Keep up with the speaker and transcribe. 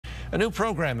A new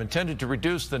program intended to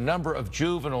reduce the number of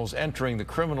juveniles entering the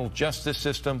criminal justice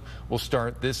system will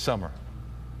start this summer.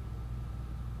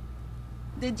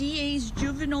 The DA's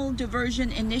Juvenile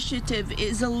Diversion Initiative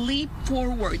is a leap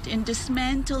forward in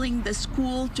dismantling the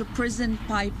school-to-prison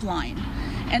pipeline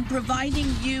and providing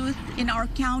youth in our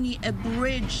county a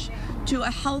bridge to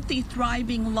a healthy,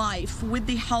 thriving life with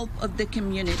the help of the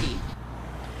community.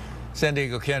 San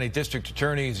Diego County District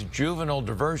Attorney's Juvenile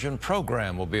Diversion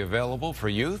Program will be available for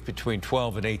youth between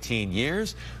 12 and 18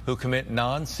 years who commit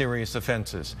non-serious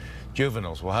offenses.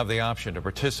 Juveniles will have the option to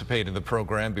participate in the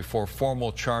program before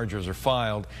formal charges are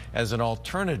filed as an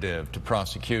alternative to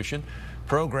prosecution. The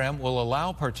program will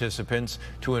allow participants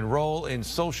to enroll in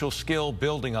social skill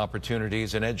building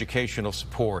opportunities and educational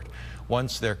support.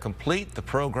 Once they're complete the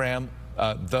program,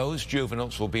 those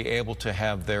juveniles will be able to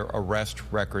have their arrest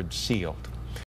record sealed.